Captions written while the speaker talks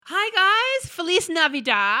Feliz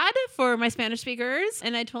Navidad for my Spanish speakers.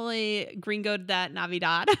 And I totally gringoed that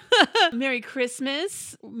Navidad. Merry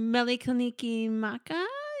Christmas. Melikaniki Maka.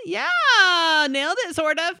 Yeah, nailed it,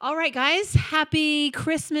 sort of. All right, guys, happy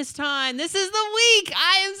Christmas time. This is the week.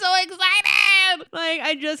 I am so excited. Like,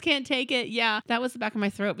 I just can't take it. Yeah, that was the back of my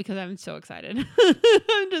throat because I'm so excited.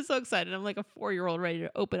 I'm just so excited. I'm like a 4-year-old ready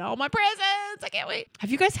to open all my presents. I can't wait. Have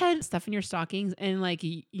you guys had stuff in your stockings and like,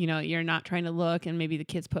 you know, you're not trying to look and maybe the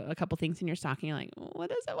kids put a couple things in your stocking. You're like, what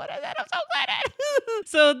is it? What is it? I'm so excited.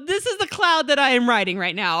 So this is the cloud that I am riding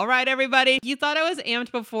right now. All right, everybody. You thought I was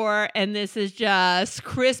amped before, and this is just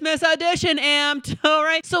Christmas edition amped. All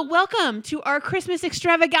right. So welcome to our Christmas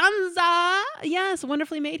extravaganza. Yes,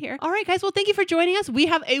 wonderfully made here. All right, guys. Well, thank you for joining us. We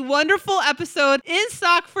have a wonderful episode in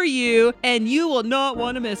stock for you, and you will not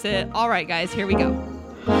want to miss it. All right, guys. Here we go.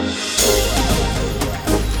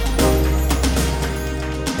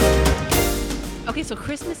 Okay, so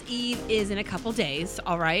Christmas Eve is in a couple days,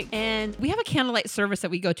 all right? And we have a candlelight service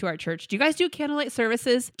that we go to our church. Do you guys do candlelight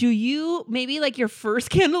services? Do you, maybe like your first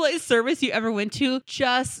candlelight service you ever went to,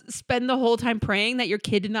 just spend the whole time praying that your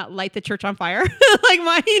kid did not light the church on fire like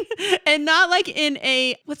mine? And not like in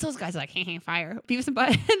a, what's those guys like, hey, fire, Beavis and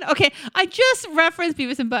Butthead? Okay, I just referenced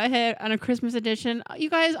Beavis and Butthead on a Christmas edition. You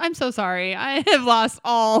guys, I'm so sorry. I have lost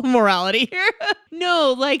all morality here.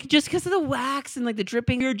 No, like just because of the wax and like the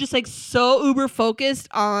dripping, you're just like so uber focused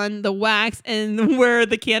on the wax and where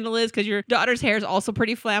the candle is because your daughter's hair is also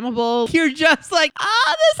pretty flammable. You're just like,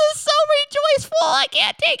 this is so rejoiceful. I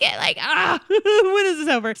can't take it. Like, when is this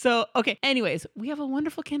over? So, okay. Anyways, we have a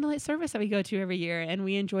wonderful candlelight service that we go to every year and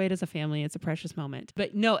we enjoy it as a family. It's a precious moment.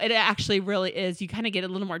 But no, it actually really is. You kind of get a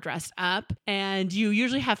little more dressed up and you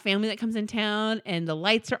usually have family that comes in town and the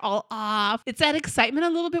lights are all off. It's that excitement a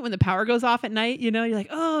little bit when the power goes off at night. You know, you're like,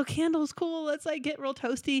 oh, candles, cool. Let's like get real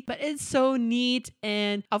toasty. But it's so neat.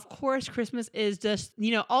 And of course, Christmas is just,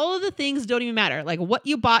 you know, all of the things don't even matter. Like what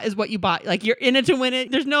you bought is what you bought. Like you're in it to win it.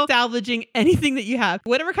 There's no salvaging anything that you have.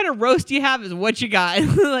 Whatever kind of roast you have is what you got.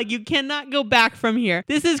 Like you cannot go back from here.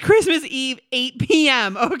 This is Christmas Eve, 8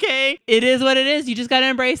 p.m. Okay. It is what it is. You just got to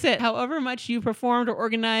embrace it. However much you performed or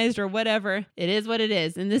organized or whatever, it is what it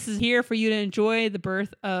is. And this is here for you to enjoy the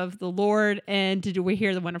birth of the Lord and to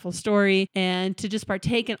hear the wonderful story and to just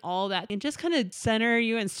partake in all that and just kind of center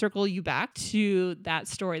you and circle you back to that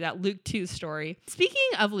story, that Luke 2 story. Speaking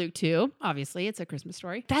of Luke 2, obviously it's a Christmas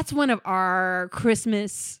story. That's one of our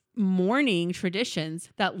Christmas morning traditions,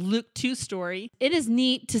 that Luke 2 story. It is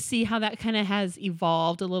neat to see how that kind of has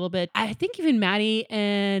evolved a little bit. I think even Maddie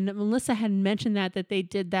and Melissa had mentioned that they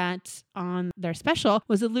did that on their special,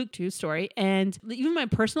 was a Luke 2 story. And even my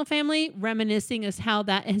personal family reminiscing as how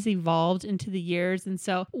that has evolved into the years. And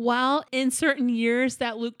so while in certain years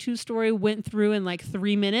that Luke 2 story went through in like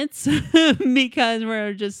 3 minutes because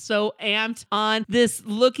we're just so amped on this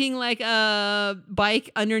looking like a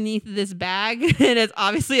bike underneath this bag and it's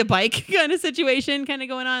obviously a bike kind of situation kind of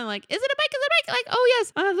going on. Like, is it a bike? Is it a bike? Like, oh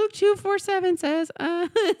yes, Luke 2:4-7 says,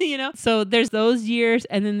 you know, so there's those years.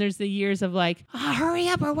 And then there's the years of like, hurry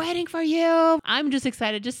up, we're waiting for you. I'm just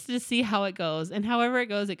excited just to see how it goes, and however it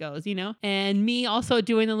goes, you know, and me also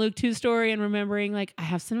doing the Luke 2 story and remembering like, I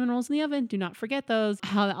have cinnamon rolls in the oven. Do not forget those,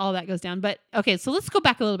 how all that goes down. But okay, so let's go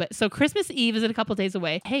back a little bit. So Christmas Eve is in a couple days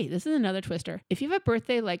away. Hey, this is another twister. If you have a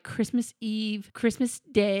birthday like Christmas Eve, Christmas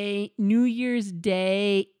Day, New Year's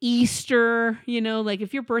Day, Easter, you know, like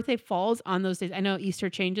if your birthday falls on those days, I know Easter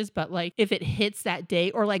changes, but like if it hits that day,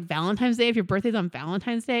 or like Valentine's Day, if your birthday's on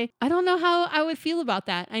Valentine's Day, I don't know how I would feel about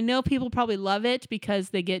that. I know people probably love it because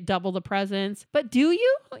they get double the presents, but do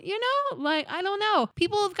you? You know, like, I don't know.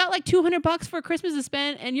 People have got like $200 for Christmas to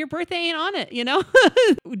spend and your birthday ain't on it, you know?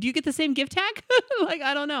 Do you get the same gift tag? Like,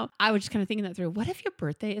 I don't know. I was just kind of thinking that through. What if your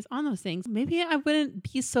birthday is on those things? Maybe I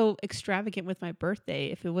wouldn't be so extravagant with my birthday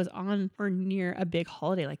if it was on or near a big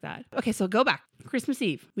holiday like that. Okay, so go back. Christmas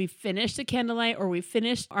Eve. We finished the candlelight, or we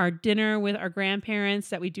finished our dinner with our grandparents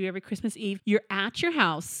that we do every Christmas Eve. You're at your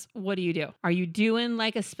house. What do? Are you doing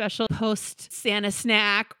like a special post Santa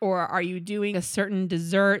snack, or are you doing a certain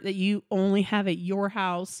dessert that you only have at your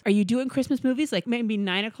house? Are you doing Christmas movies? Like maybe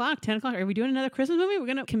 9 o'clock, 10 o'clock? Are we doing another Christmas movie? We're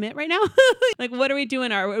going to commit right now? Like, what are we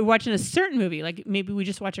doing? Are we watching a certain movie? Like maybe we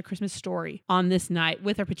just watch A Christmas Story on this night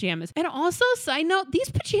with our pajamas. And also, side note, these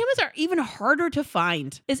pajamas are even harder to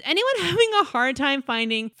find. next. Is anyone having a hard time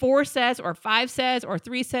finding 4 sets or 5 sets or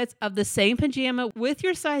 3 sets of the same pajama with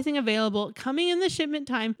your sizing available coming in the shipment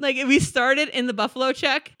time? Like if we started in the Buffalo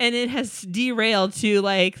check and it has derailed to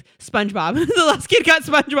like SpongeBob. The last kid got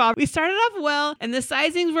SpongeBob. We started off well and the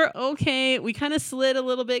sizings were okay. We kind of slid a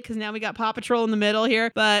little bit because now we got Paw Patrol in the middle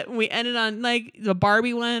here, but we ended on like the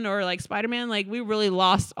Barbie one or like Spider-Man. Like we really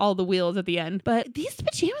lost all the wheels at the end. But these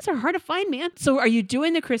pajamas are hard to find, man. So are you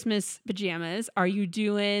doing the Christmas pajamas? Are you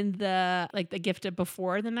doing the gift of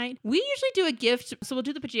before the night? We usually do a gift. So we'll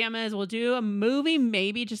do the pajamas. We'll do a movie,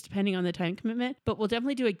 maybe just depending on the time commitment, but we'll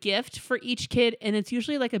definitely do a gift for each kid. And it's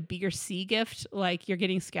usually like a B or C gift. Like you're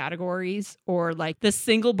getting categories or like the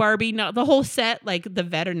single Barbie, not the whole set, like the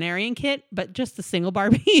veterinarian kit, but just the single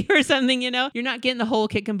Barbie or something, you know, you're not getting the whole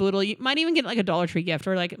kit and boodle. You might even get like a Dollar Tree gift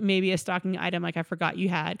or like maybe a stocking item like I forgot you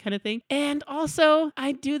had kind of thing. And also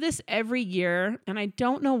I do this every year and I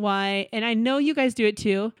don't know why. And I know you guys do it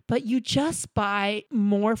too, but you just buy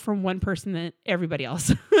more from one person than everybody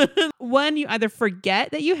else. One, you either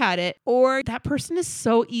forget that you had it or that person is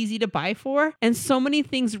so easy to buy for. And so many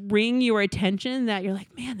things ring your attention that you're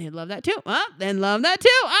like, man, they love that too. Oh, they love that too.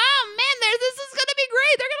 Oh man, this is going to be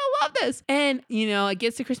great. They're going to love this. And you know, it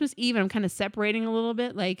gets to Christmas Eve and I'm kind of separating a little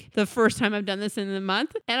bit, like the first time I've done this in the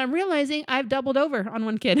month. And I'm realizing I've doubled over on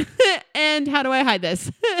one kid. And how do I hide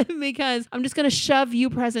this? Because I'm just going to shove you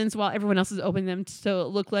presents while everyone else is opening them so it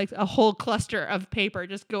look like a whole cluster of paper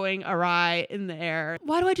just going awry in the air.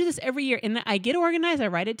 Why do I do this every year? And I get organized, I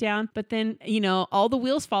write it down, but then, you know, all the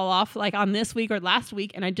wheels fall off like on this week or last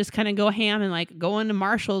week. And I just kind of go ham and like go into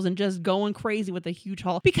Marshall's and just going crazy with a huge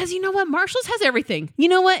haul. Because you know what? Marshall's has everything. You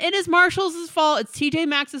know what? It is Marshall's fault. It's TJ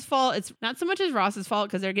Maxx's fault. It's not so much as Ross's fault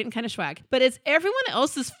because they're getting kind of swag, but it's everyone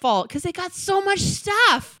else's fault because they got so much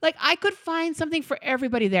stuff. Like I could find something for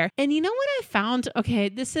everybody there. And you know what I found?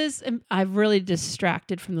 Okay, I've really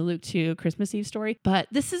distracted from the Luke 2 Christmas Eve story, but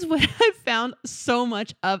this is what I found so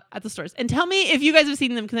much of at the stores. And tell me if you guys have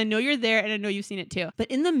seen them because I know you're there and I know you've seen it too. But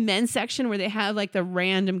in the men's section where they have like the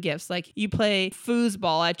random gifts, like you play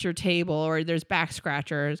foosball at your table or there's back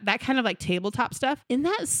scratchers, that kind of like tabletop stuff. In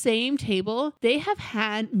that same table, they have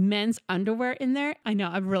had men's underwear in there. I know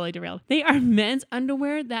I've really derailed. They are men's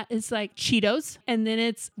underwear that is like Cheetos and then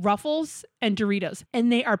it's Ruffles and Doritos.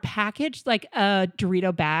 And they are packaged like a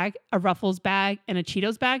Dorito bag, a Ruffles bag, and a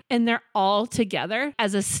Cheetos bag. And they're all together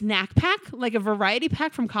as a snack pack, like a variety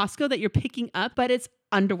pack from Costco that you're picking up, but it's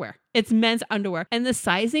underwear. It's men's underwear. And the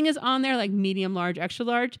sizing is on there like medium, large, extra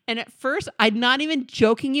large. And at first, I'm not even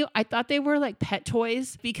joking you. I thought they were like pet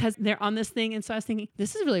toys because they're on this thing. And so I was thinking,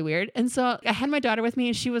 this is really weird. And so I had my daughter with me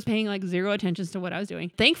and she was paying like zero attention to what I was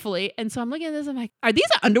doing, thankfully. And so I'm looking at this, I'm like, are these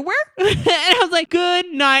underwear? And I was like, good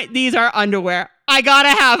night. These are underwear. I gotta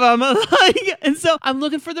have them. And so I'm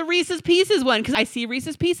looking for the Reese's Pieces one because I see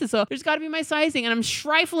Reese's Pieces. So there's got to be my sizing. And I'm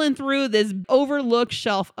trifling through this overlooked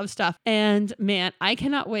shelf of stuff. And man, I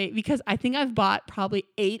cannot wait because I think I've bought probably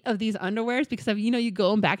 8 of these underwears because of, you know, you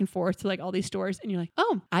go back and forth to like all these stores and you're like,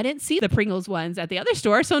 oh, I didn't see the Pringles ones at the other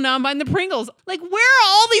store. So now I'm buying the Pringles. Like, where are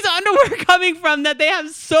all these underwear coming from that they have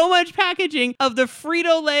so much packaging of the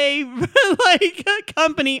Frito-Lay like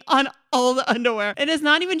company on all the underwear? It is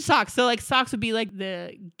not even socks. So like socks would be like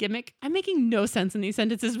the gimmick. I'm making no sense in these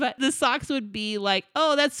sentences, but the socks would be like,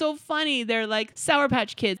 oh, that's so funny. They're like Sour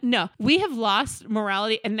Patch Kids. No, we have lost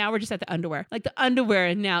morality and now we're just at the underwear. Like the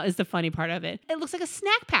underwear now is the funny part of it. It looks like a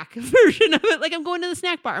snack pack version of it. Like I'm going to the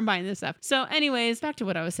snack bar and buying this stuff. So anyways, back to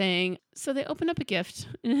what I was saying. So they open up a gift.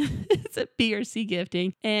 It's a B or C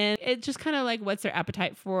gifting. And it's just kind of like what's their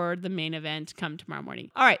appetite for the main event come tomorrow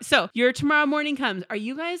morning. All right. So your tomorrow morning comes. Are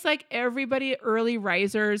you guys like everybody early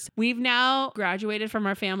risers? We've now graduated from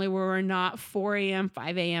our family where we're not 4 a.m.,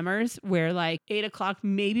 5 a.m.ers, where like 8 o'clock,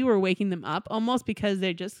 maybe we're waking them up almost because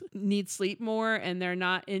they just need sleep more and they're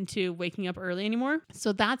not into waking up early anymore.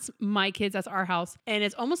 So that's my kids. That's our house. And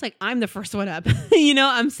it's almost like I'm the first one up. You know,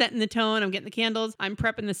 I'm setting the tone. I'm getting the candles. I'm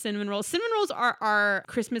prepping the cinnamon rolls. Cinnamon rolls are our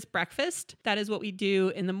Christmas breakfast. That is what we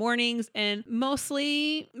do in the mornings and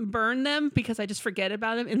mostly burn them because I just forget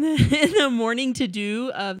about them in the morning to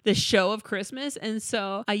do of the show of Christmas. And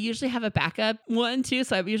so I usually have a backup one too.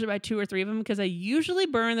 So I usually buy 2 or 3 of them because I usually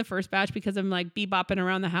burn the first batch because I'm like bebopping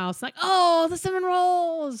around the house. Like, oh, the cinnamon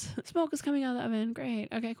rolls. Smoke is coming out of the oven. Great.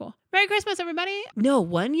 Okay, cool. Merry Christmas, everybody. No,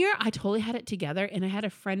 one year I totally had it together and I had a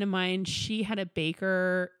friend of mine. She had a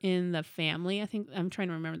baker in the family. I think I'm trying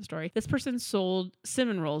to remember the story. This person sold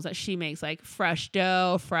cinnamon rolls that she makes, like fresh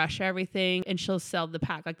dough, fresh everything. And she'll sell the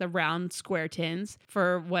pack, like the round square tins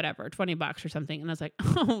for whatever, $20 or something. And I was like,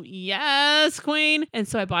 oh yes, queen. And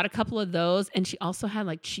so I bought a couple of those, and she also had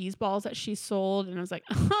like cheese balls that she sold. And I was like,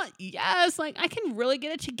 yes, like I can really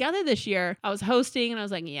get it together this year. I was hosting and I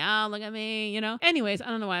was like, yeah, look at me, Anyways, I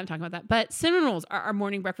don't know why I'm talking about that, but cinnamon rolls are our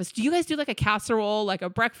morning breakfast. Do you guys do like a casserole, like a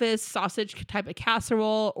breakfast sausage type of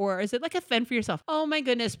casserole, or is it like a fend for yourself? Oh my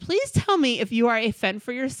goodness. Please tell me if you are a fend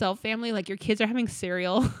for yourself family, like your kids are having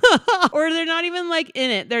cereal or they're not even like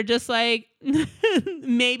in it. They're just like,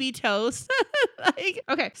 maybe toast.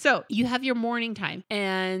 Okay, so you have your morning time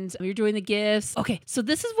and you're doing the gifts. Okay, so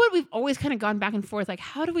this is what we've always kind of gone back and forth. Like,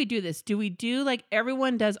 how do we do this? Do we do like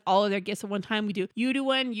everyone does all of their gifts at one time? We do, you do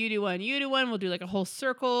one, you do one, you do one. We'll do like a whole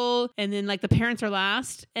circle. And then like the parents are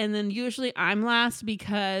last. And then usually I'm last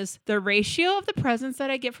because the ratio of the presents that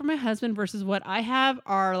I get from my husband versus what I have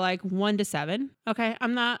are like 1-7. Okay,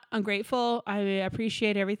 I'm not ungrateful. I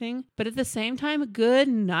appreciate everything. But at the same time, good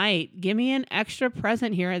night. Give me an extra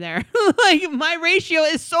present here or there. Like my ratio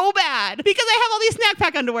is so bad because I have all these snack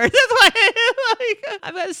pack underwear. That's why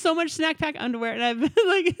I've got so much snack pack underwear, and I've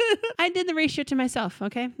like I did the ratio to myself.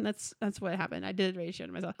 Okay, that's what happened. I did the ratio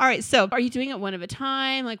to myself. All right, so are you doing it one at a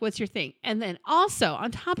time? Like, what's your thing? And then also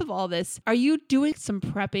on top of all this, are you doing some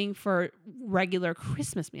prepping for regular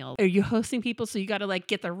Christmas meal? Are you hosting people? So you got to like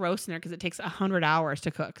get the roast in there because it takes 100 hours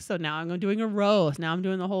to cook. So now I'm doing a roast. Now I'm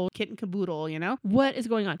doing the whole kit and caboodle. What is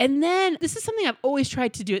going on? And then this is something I've always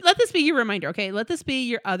tried to do. Let this be your reminder, okay? Let this be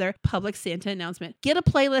your other public Santa announcement. Get a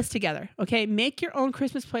playlist together, okay? Make your own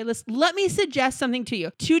Christmas playlist. Let me suggest something to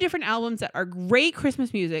you. 2 different albums that are great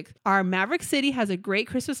Christmas music are Maverick City has a great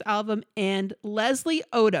Christmas album, and Leslie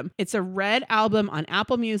Odom. It's a red album on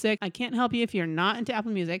Apple Music. I can't help you if you're not into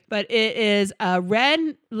Apple Music, but it is a red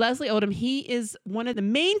Leslie Odom. He is one of the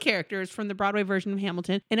main characters from the Broadway version of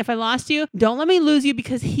Hamilton. And if I lost you, don't let me lose you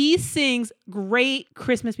because he sings great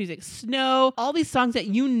Christmas music. Snow, all these songs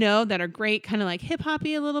that that are great, kind of like hip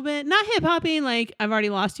hoppy a little bit. Not hip hoppy, like I've already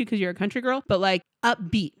lost you because you're a country girl, but like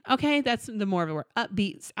upbeat. Okay, that's the more of a word.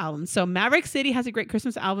 Upbeat album. So Maverick City has a great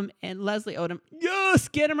Christmas album, and Leslie Odom. Yes,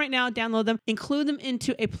 get them right now. Download them. Include them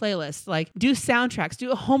into a playlist. Like do soundtracks.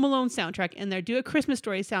 Do a Home Alone soundtrack in there. Do a Christmas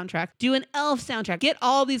Story soundtrack. Do an Elf soundtrack. Get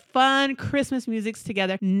all these fun Christmas musics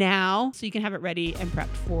together now so you can have it ready and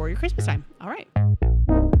prepped for your Christmas time. All right.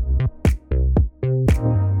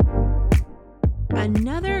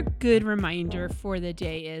 Another good reminder for the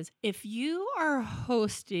day is if you are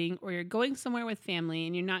hosting or you're going somewhere with family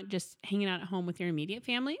and you're not just hanging out at home with your immediate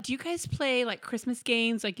family, do you guys play like Christmas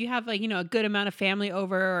games? Like you have like, a good amount of family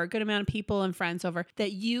over or a good amount of people and friends over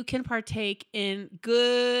that you can partake in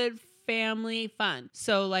good family fun.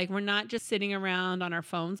 So like we're not just sitting around on our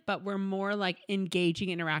phones, but we're more like engaging,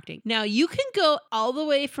 interacting. Now you can go all the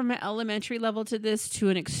way from an elementary level to this to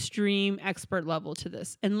an extreme expert level to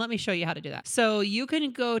this. And let me show you how to do that. So you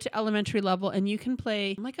can go to elementary level and you can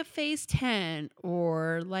play like a phase 10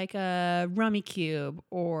 or like a rummy cube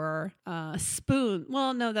or a spoon.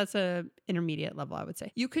 Well, no, that's a intermediate level, I would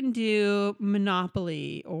say. You can do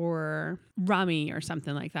Monopoly or rummy or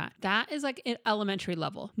something like that. That is like an elementary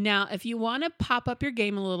level. Now, if you want to pop up your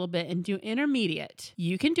game a little bit and do intermediate,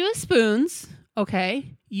 you can do a spoons.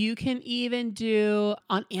 Okay. You can even do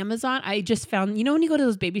on Amazon. I just found, when you go to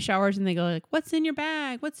those baby showers and they go like, what's in your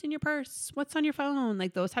bag? What's in your purse? What's on your phone?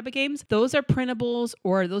 Like those type of games. Those are printables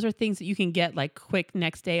or those are things that you can get like quick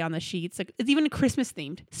next day on the sheets. Like it's even Christmas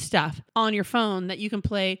themed stuff on your phone that you can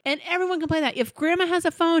play and everyone can play that. If grandma has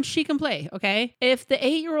a phone, she can play. Okay. If the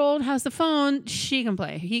 8-year-old has the phone, she can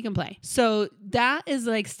play. He can play. So that is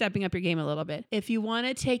like stepping up your game a little bit. If you want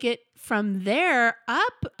to take it from there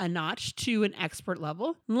up a notch to an expert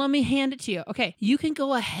level, let me hand it to you. Okay, you can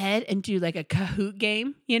go ahead and do like a Kahoot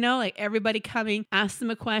game, like everybody coming, ask them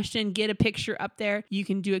a question, get a picture up there. You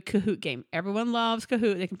can do a Kahoot game. Everyone loves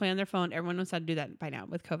Kahoot. They can play on their phone. Everyone knows how to do that by now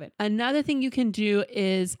with COVID. Another thing you can do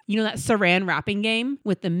is, that saran wrapping game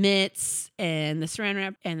with the mitts and the saran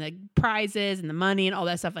wrap and the prizes and the money and all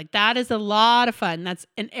that stuff. Like that is a lot of fun.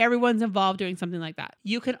 And everyone's involved doing something like that.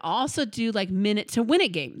 You can also do like minute to win it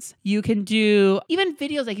games. You can do even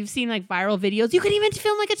videos, like you've seen like viral videos. You can even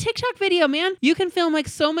film like a TikTok video, man. You can film like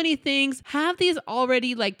so many things. Have these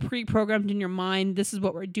already like pre-programmed in your mind. This is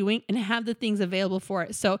what we're doing and have the things available for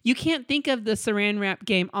it. So you can't think of the saran wrap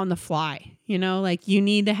game on the fly. Like you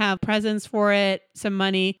need to have presents for it, some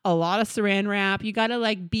money, a lot of saran wrap. You got to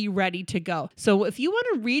like be ready to go. So if you want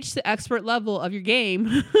to reach the expert level of your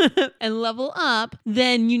game and level up,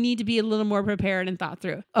 then you need to be a little more prepared and thought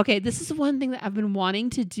through. Okay, this is one thing that I've been wanting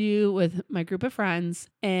to do do with my group of friends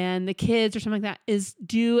and the kids or something like that is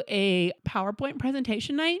do a PowerPoint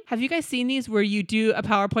presentation night. Have you guys seen these where you do a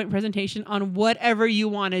PowerPoint presentation on whatever you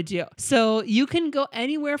want to do? So you can go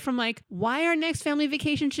anywhere from like why our next family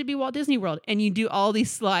vacation should be Walt Disney World. And you do all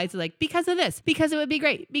these slides like because of this, because it would be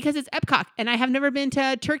great, because it's Epcot. And I have never been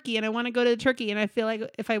to Turkey and I want to go to Turkey. And I feel like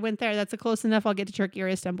if I went there, that's a close enough, I'll get to Turkey or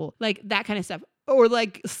Istanbul. Like that kind of stuff. Or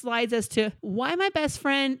like slides as to why my best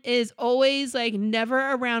friend is always like never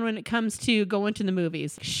around when it comes to going to the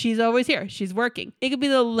movies. She's always here. She's working. It could be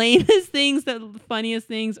the lamest things, the funniest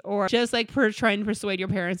things, or just like trying to persuade your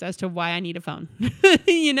parents as to why I need a phone.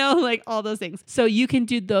 Like all those things. So you can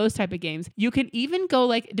do those type of games. You can even go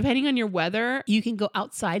like, depending on your weather, you can go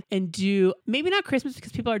outside and do maybe not Christmas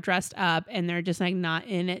because people are dressed up and they're just like not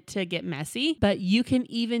in it to get messy, but you can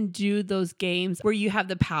even do those games where you have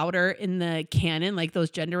the powder in the cannon, like those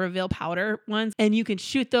gender reveal powder ones, and you can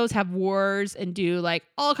shoot those, have wars, and do like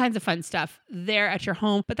all kinds of fun stuff there at your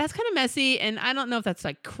home. But that's kind of messy, and I don't know if that's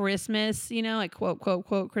like Christmas, like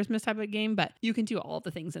quote Christmas type of game, but you can do all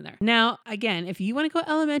the things in there. Now, again, if you want to go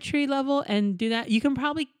elementary level and do that, you can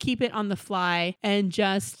probably keep it on the fly and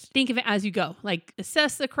just think of it as you go. Like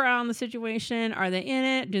assess the crowd, the situation. Are they in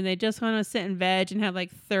it? Do they just want to sit and veg and have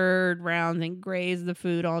like third rounds and graze the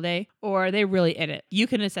food all day? Or are they really in it? You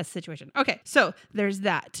can assess the situation. Okay, so there's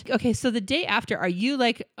that. Okay, so the day after, are you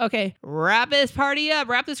like, okay, wrap this party up,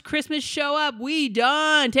 wrap this Christmas show up, we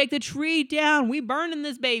done, take the tree down, we burning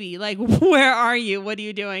this baby. Like, where are you? What are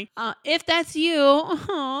you doing? If that's you,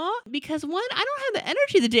 because one, I don't have the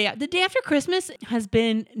energy the day after Christmas has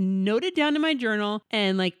been noted down in my journal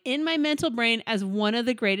and like in my mental brain as one of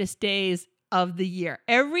the greatest days of the year.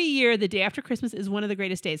 Every year, the day after Christmas is one of the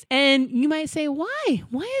greatest days. And you might say, why?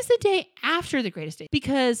 Why is the day after the greatest day?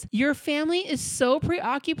 Because your family is so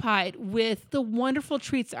preoccupied with the wonderful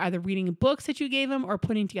treats, either reading books that you gave them or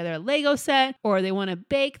putting together a Lego set, or they want to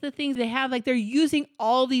bake the things they have. Like they're using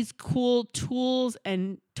all these cool tools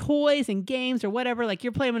and toys and games or whatever. Like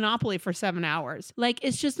you're playing Monopoly for 7 hours. Like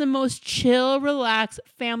it's just the most chill, relaxed,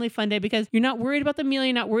 family fun day because you're not worried about the meal.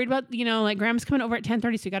 You're not worried about, like grandma's coming over at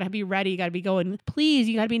 10:30. So you got to be ready. You got to be going, please.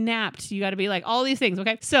 You got to be napped. You got to be like all these things.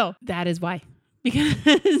 Okay. So that is why. Because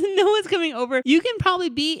no one's coming over. You can probably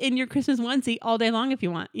be in your Christmas onesie all day long if you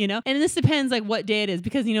want, And this depends like what day it is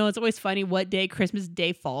because, it's always funny what day Christmas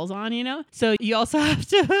Day falls on, So you also have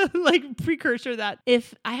to like precursor that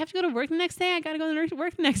if I have to go to work the next day, I got to go to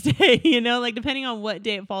work the next day, like depending on what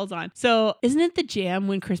day it falls on. So isn't it the jam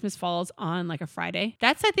when Christmas falls on like a Friday?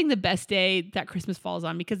 That's, I think, the best day that Christmas falls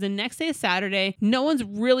on because the next day is Saturday. No one's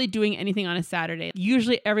really doing anything on a Saturday.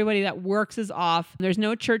 Usually everybody that works is off. There's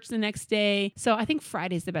no church the next day. So I think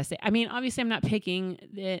Friday's the best day. I mean, obviously I'm not picking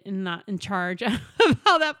it and not in charge of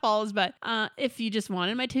how that falls, but if you just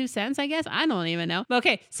wanted my 2 cents, I guess, I don't even know. But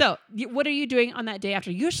okay, so what are you doing on that day after?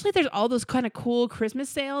 Usually there's all those kind of cool Christmas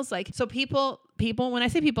sales. Like, so people, when I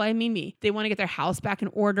say people, I mean me. They want to get their house back in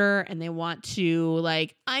order and they want to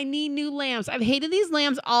like, I need new lamps. I've hated these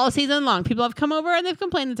lamps all season long. People have come over and they've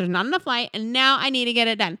complained that there's not enough light and now I need to get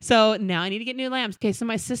it done. So now I need to get new lamps. Okay, so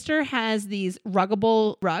my sister has these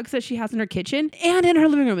ruggable rugs that she has in her kitchen and in her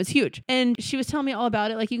living room. It's huge. And she was telling me all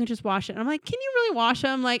about it. Like, you can just wash it. And I'm like, can you really wash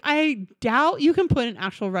them? Like, I doubt you can put an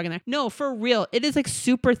actual rug in there. No, for real. It is like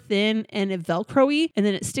super thin and Velcro-y and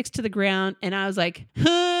then it sticks to the ground. And I was like,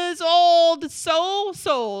 it's old. It's so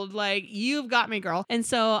sold. Like, you've got me, girl. And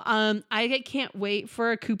so I can't wait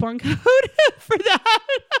for a coupon code for that.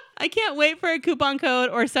 I can't wait for a coupon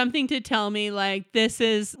code or something to tell me like, this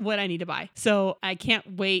is what I need to buy. So I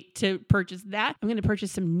can't wait to purchase that. I'm going to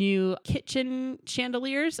purchase some new kitchen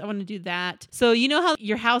chandeliers. I want to do that. So you know how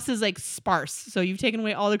your house is like sparse. So you've taken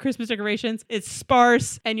away all the Christmas decorations. It's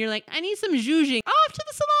sparse. And you're like, I need some zhuzhing. Off to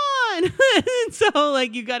the salon. And so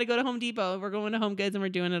like, you got to go to Home Depot. We're going to Home Goods and we're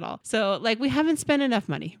doing it all. So like, we haven't spent enough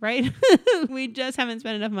money, right? We just haven't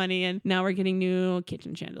spent enough money. And now we're getting new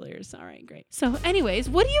kitchen chandeliers. All right, great. So anyways,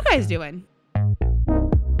 what do you guys doing?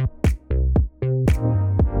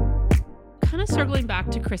 Kind of circling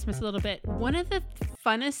back to Christmas a little bit, one of the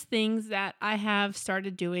funnest things that I have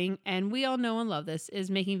started doing, and we all know and love this,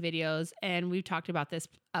 is making videos. And we've talked about this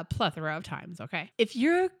a plethora of times, okay? If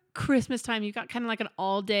you're Christmas time, you've got kind of like an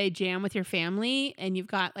all-day jam with your family and you've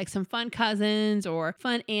got like some fun cousins or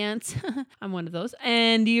fun aunts. I'm one of those.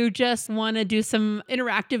 And you just want to do some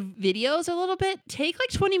interactive videos a little bit. Take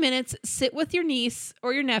like 20 minutes, sit with your niece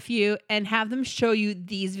or your nephew and have them show you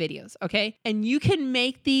these videos, okay? And you can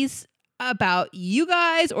make these about you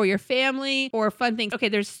guys or your family or fun things. Okay,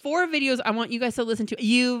 there's 4 videos I want you guys to listen to.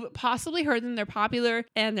 You've possibly heard them. They're popular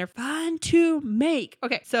and they're fun to make.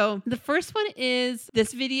 Okay, so the first one is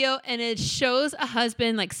this video, and it shows a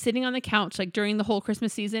husband like sitting on the couch like during the whole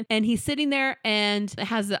Christmas season, and he's sitting there and it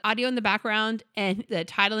has the audio in the background, and the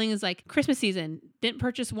titling is like Christmas season. Didn't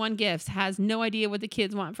purchase one gift, has no idea what the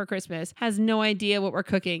kids want for Christmas, has no idea what we're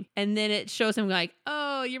cooking. And then it shows him like,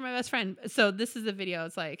 oh, you're my best friend. So this is the video.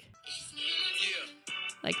 It's like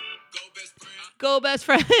go best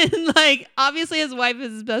friend. Like obviously his wife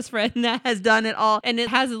is his best friend that has done it all. And it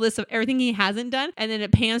has a list of everything he hasn't done. And then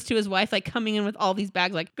it pans to his wife, like coming in with all these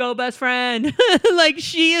bags, like go best friend. Like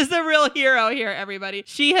she is the real hero here, everybody.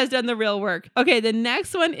 She has done the real work. Okay, the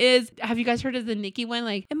next one is, have you guys heard of the Nikki one?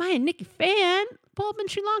 Like, am I a Nikki fan? Pull up in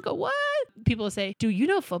Sri Lanka. What? People say, do you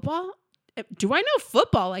know football? Do I know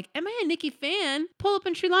football? Like, am I a Nikki fan? Pull up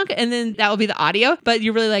in Sri Lanka. And then that will be the audio. But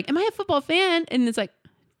you're really like, am I a football fan? And it's like,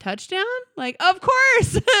 touchdown? Like, of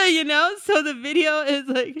course, you know? So the video is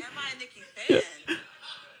like, am I a Nikki fan?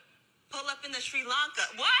 Pull up in the Sri Lanka.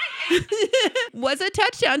 What? What's a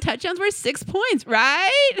touchdown? Touchdowns were 6 points,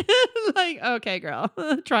 right? Like, okay, girl,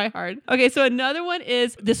 try hard. Okay, so another one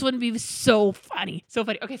is, this one would be so funny. So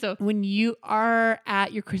funny. Okay, so when you are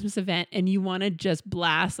at your Christmas event and you want to just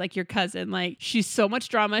blast like your cousin, like she's so much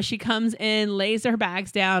drama. She comes in, lays her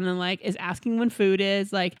bags down and like is asking when food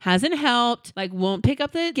is, like hasn't helped, like won't pick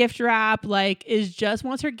up the gift wrap, like is just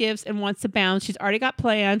wants her gifts and wants to bounce. She's already got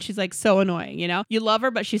plans. She's like so annoying, you know? You love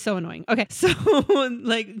her, but she's so annoying. Okay, so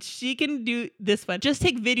like she can do this one. Just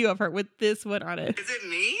take video of her with this one on it. Is it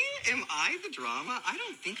me? Am I the drama? I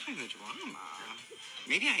don't think I'm the drama.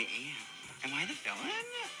 Maybe I am. Am I the villain?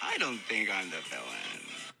 I don't think I'm the villain.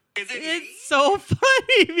 It's so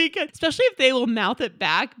funny because especially if they will mouth it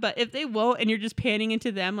back, but if they won't and you're just panning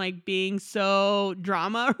into them like being so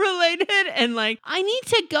drama related and like, I need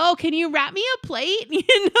to go. Can you wrap me a plate?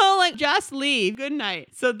 You know, like just leave. Good night.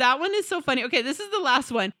 So that one is so funny. Okay, this is the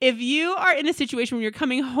last one. If you are in a situation where you're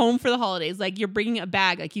coming home for the holidays, like you're bringing a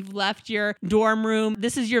bag, like you've left your dorm room,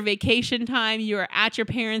 this is your vacation time, you are at your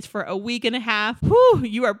parents for a week and a half. Whew,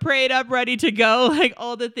 you are prayed up, ready to go, like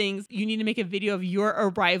all the things. You need to make a video of your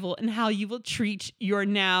arrival and how you will treat your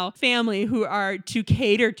now family who are to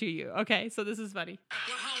cater to you. Okay, so this is funny.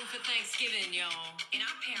 We're home for Thanksgiving, y'all. And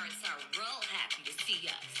our parents are real happy to see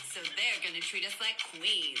us. So they're going to treat us like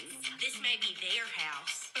queens. This may be their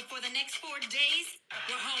house, But for the next 4 days,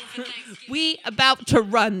 we're home for Thanksgiving. We about to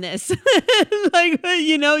run this. Like,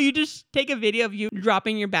 you know, you just take a video of you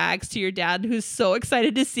dropping your bags to your dad who's so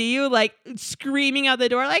excited to see you, like screaming out the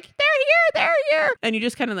door, like, they're here. And you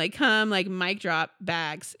just kind of like come, like mic drop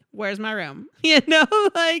bags. Where's my room? You know,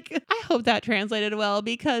 like, I hope that translated well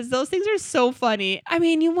because those things are so funny. I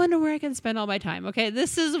mean, you wonder where I can spend all my time. Okay,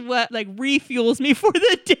 this is what like refuels me for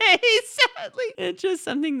the day, sadly. It's just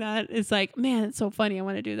something that is like, man, it's so funny. I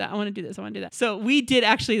want to do that. I want to do this. I want to do that. So we did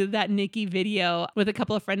actually that Nikki video with a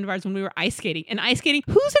couple of friends of ours when we were ice skating. And ice skating,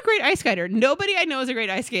 who's a great ice skater? Nobody I know is a great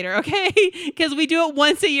ice skater, okay? Because we do it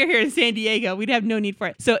once a year here in San Diego. We'd have no need for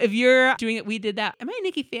it. So if you're doing it, we did that. Am I a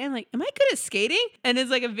Nikki fan? Like, am I good at skating? And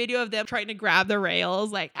it's like a video of them trying to grab the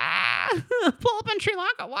rails, like, pull up in Sri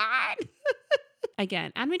Lanka, what?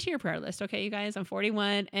 Again, add me to your prayer list, okay, you guys? I'm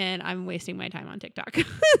 41 and I'm wasting my time on TikTok. But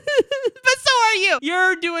so are you.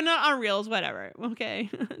 You're doing it on Reels, whatever. Okay,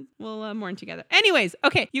 we'll mourn together. Anyways,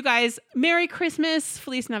 okay, you guys, Merry Christmas,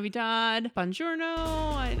 Feliz Navidad, Buongiorno.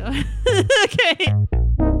 I know. Okay.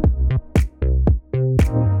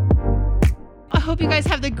 I hope you guys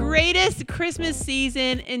have the greatest Christmas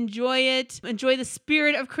season. Enjoy it. Enjoy the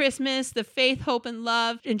spirit of Christmas, the faith, hope, and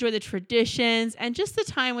love. Enjoy the traditions and just the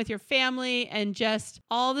time with your family and just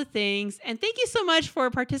all the things. And thank you so much for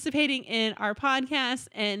participating in our podcast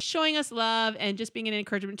and showing us love and just being an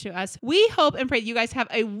encouragement to us. We hope and pray that you guys have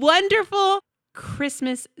a wonderful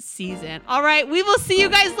Christmas season. All right, we will see you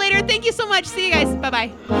guys later. Thank you so much. See you guys.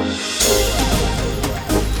 Bye-bye.